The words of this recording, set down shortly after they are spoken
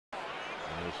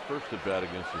his first at bat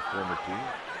against his former team.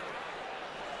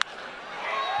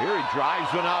 Here he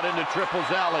drives one out into Triple's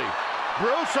alley.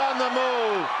 Bruce on the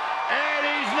move, and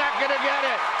he's not going to get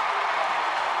it.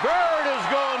 Byrd is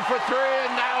going for 3,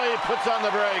 and now he puts on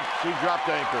the brakes. He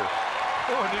dropped anchor.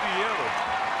 Oh, did he ever?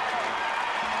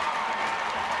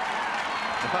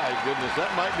 My goodness,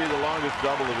 that might be the longest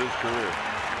double of his career.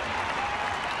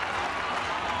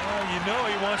 Well, you know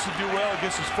he wants to do well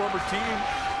against his former team,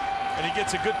 and he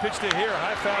gets a good pitch to here,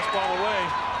 high fastball away,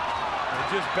 and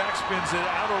just backspins it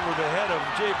out over the head of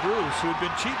Jay Bruce, who had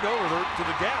been cheating over to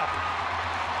the gap.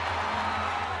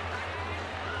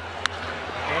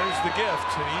 There's the gift,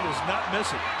 and he does not miss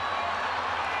it.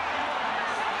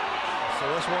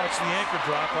 So let's watch the anchor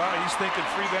drop. He's thinking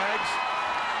 3 bags.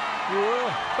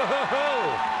 Whoa.